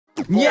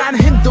ഞാൻ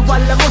ഹിന്ദു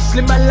അല്ല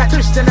മുസ്ലിം അല്ല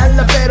ക്രിസ്ത്യൻ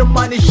അല്ല വെറും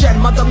മനുഷ്യൻ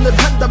മതം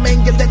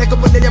നിർബന്ധമെങ്കിൽ നിനക്ക്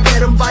മുന്നിൽ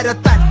വെറും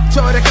വരത്താൻ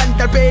ചോര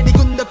കണ്ടാൽ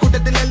പേടിക്കുന്ന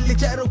കൂട്ടത്തിൽ അല്ലി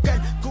ചെറുക്കൻ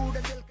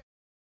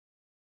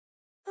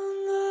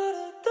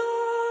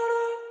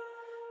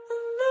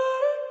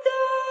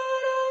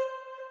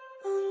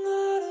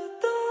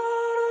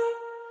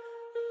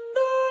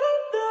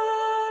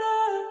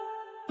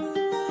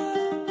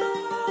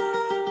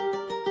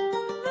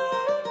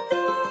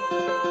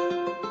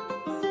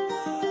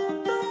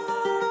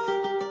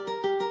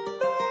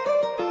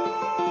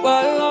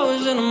Why you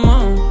always in the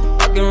mood?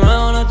 Walking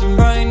around acting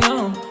right now.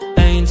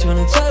 I ain't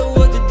tryna tell you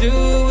what to do,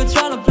 we're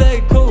tryna play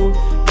it cool.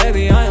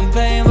 Baby, I am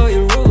playing by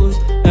your rules.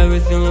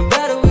 Everything look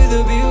better with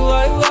a view.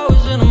 Why you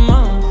always in the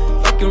mood?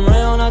 Walking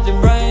around acting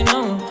right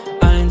now.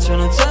 I ain't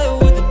tryna tell you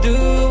what to do,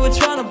 we're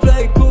tryna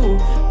play it cool.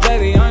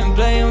 Baby, I am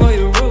playing by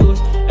your rules.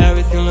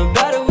 Everything look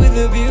better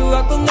with a view.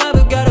 I could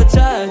never get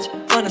attached.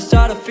 When I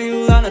start to feel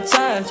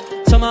unattached,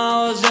 somehow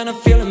I was in a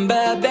feeling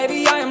bad. Baby,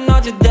 I am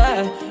not your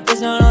dad.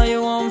 It's not all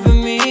you want from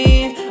me.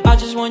 I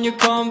just want your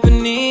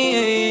company.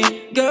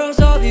 Girls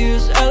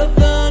obvious,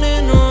 elephant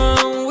in the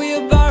room. We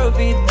about to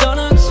be done,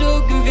 I'm so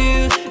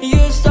confused.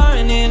 You're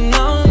starting it,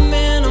 now I'm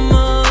in a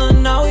month.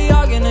 Now we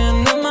arguing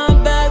in my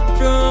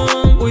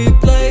bedroom. We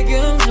play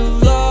games of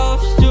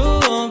love to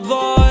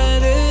avoid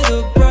the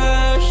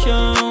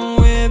depression.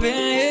 We've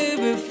been here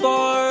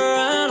before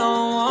and I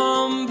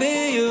won't be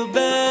your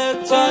bed.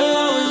 While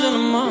I was in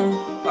the mood,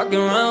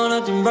 walking around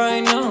acting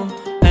right now.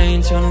 I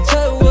ain't tryna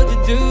tell you what to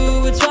do,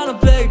 we're tryna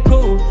play it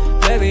cool.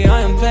 Baby, I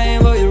am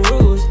playing by your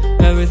rules.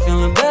 Everything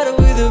look better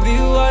with a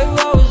view. Why you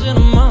always in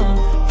the mood?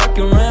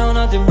 Fucking around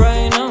acting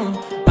right now.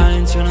 I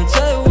ain't tryna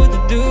tell you what to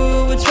do,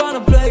 we're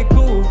tryna play it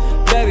cool.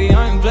 Baby,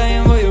 I am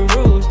playing by your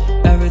rules.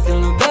 Everything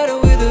look better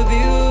with a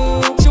view.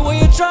 So when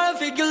you try and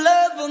fake your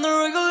love on the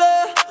regular,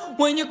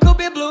 when you could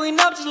be blowing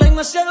up just like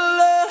my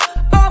cellular,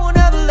 I won't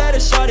ever let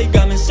a shawty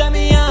got me, set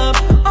me up.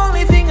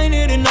 Only thing I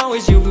need to know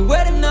is you be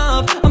wet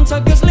enough. I'm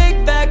talking slick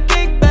back,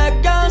 kick back,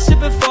 gun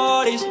sipping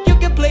 40s. You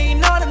can play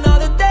not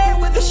another day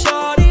with a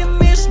shawty. A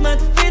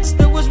mismatched fits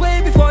that was way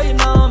before you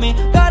know me.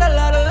 Got a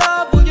lot of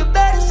love, well you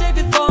better save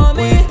it for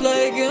me. We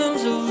play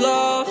games of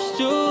love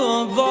to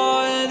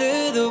avoid the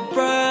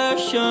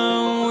depression.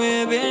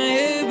 We've been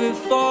here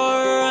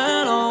before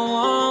and I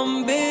won't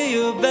be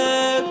your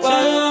bed.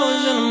 While I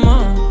was in the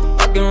mood,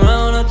 walking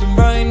around acting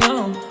right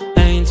now.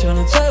 I ain't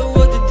tryna tell you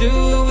what to do,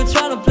 we're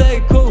tryna play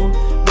it cool.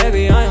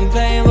 Baby, I am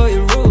playing by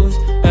your rules.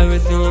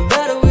 Everything look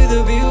better with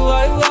a view.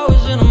 Why you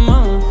always in the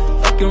mood?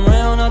 Walking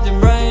around acting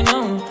right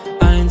now.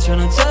 I ain't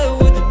tryna tell you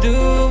what to do,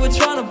 we're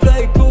tryna play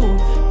it cool.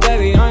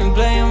 Baby, I am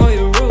playing by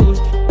your rules.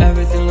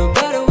 Everything look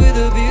better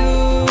with a view.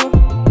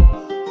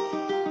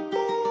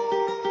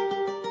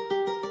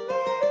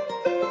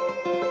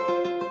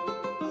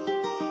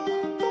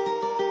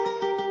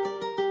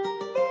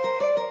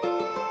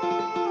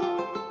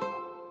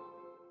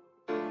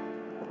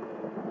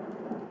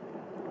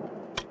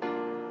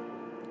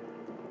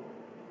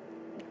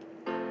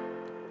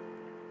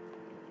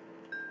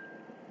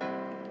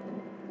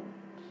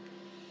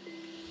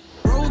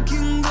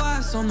 Broken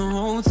glass on the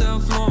hotel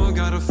floor.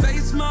 Gotta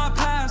face my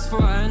past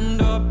before I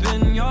end up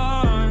in your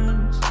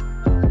arms.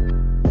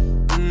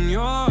 In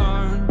your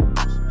arms.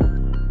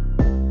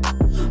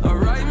 I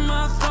write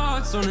my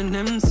thoughts on an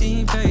empty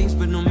page,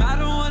 but no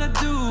matter what I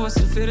do, I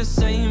still feel the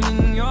same in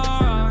your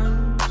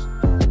arms.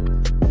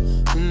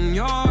 In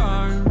your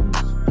arms.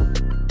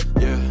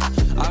 Yeah,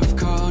 I've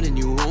called and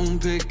you won't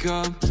pick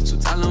up, so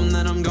tell them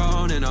that I'm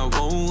gone and I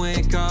won't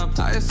wake up.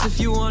 I asked if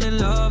you wanted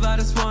love, I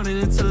just wanted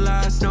it to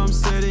last. Now I'm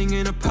sitting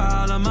in a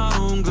pile of my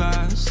own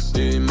glass.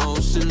 The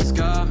emotions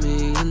got me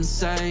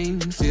insane.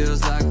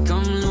 Feels like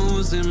I'm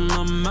losing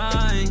my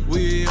mind.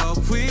 We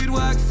hoped we'd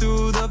work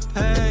through the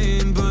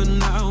pain, but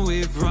now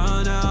we've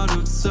run out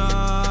of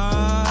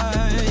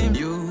time.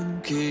 You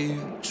keep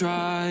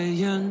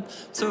trying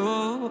to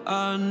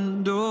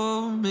undo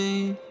me.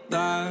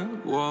 That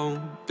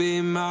won't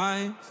be my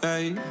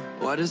fate.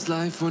 What is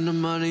life when the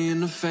money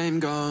and the fame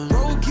gone?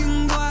 Broken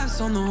glass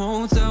on the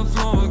hotel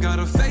floor.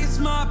 Gotta face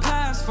my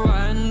past before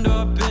I end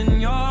up in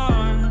your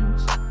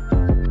arms.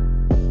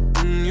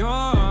 In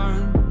your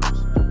arms.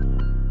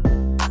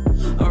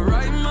 I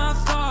write my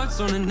thoughts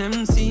on an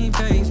empty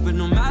page, but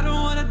no matter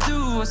what I do,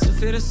 I still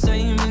feel the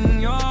same in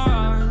your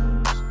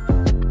arms.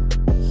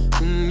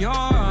 In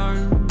your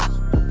arms.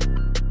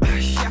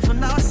 Yeah, for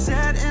now I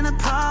sat in a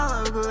pile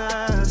of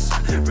glass,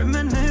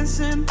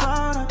 reminiscing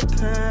about our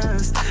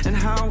past and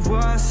how I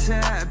was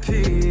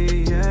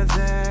happy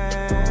then.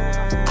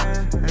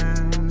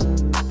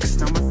 'Cause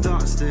now my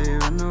thoughts, they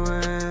run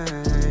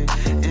away,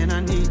 and I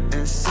need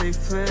a safe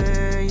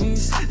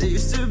place that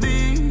used to be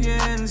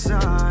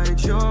inside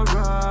your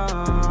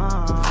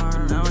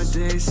arms.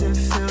 Nowadays it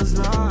feels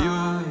like you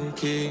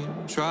keep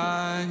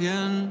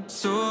trying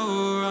to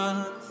run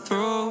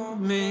through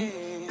me.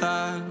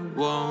 That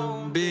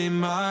won't be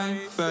my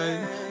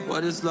fate.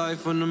 What is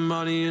life when the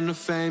money and the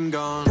fame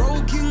gone?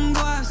 Broken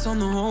glass on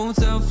the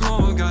hotel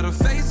floor. Gotta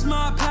face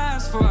my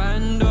past before I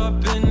end up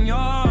in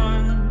your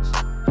arms.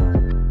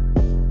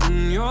 In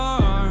your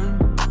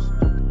arms.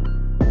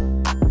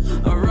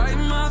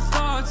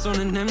 on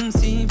an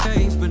empty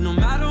page. But no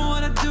matter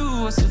what I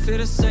do, I still feel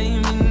the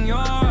same in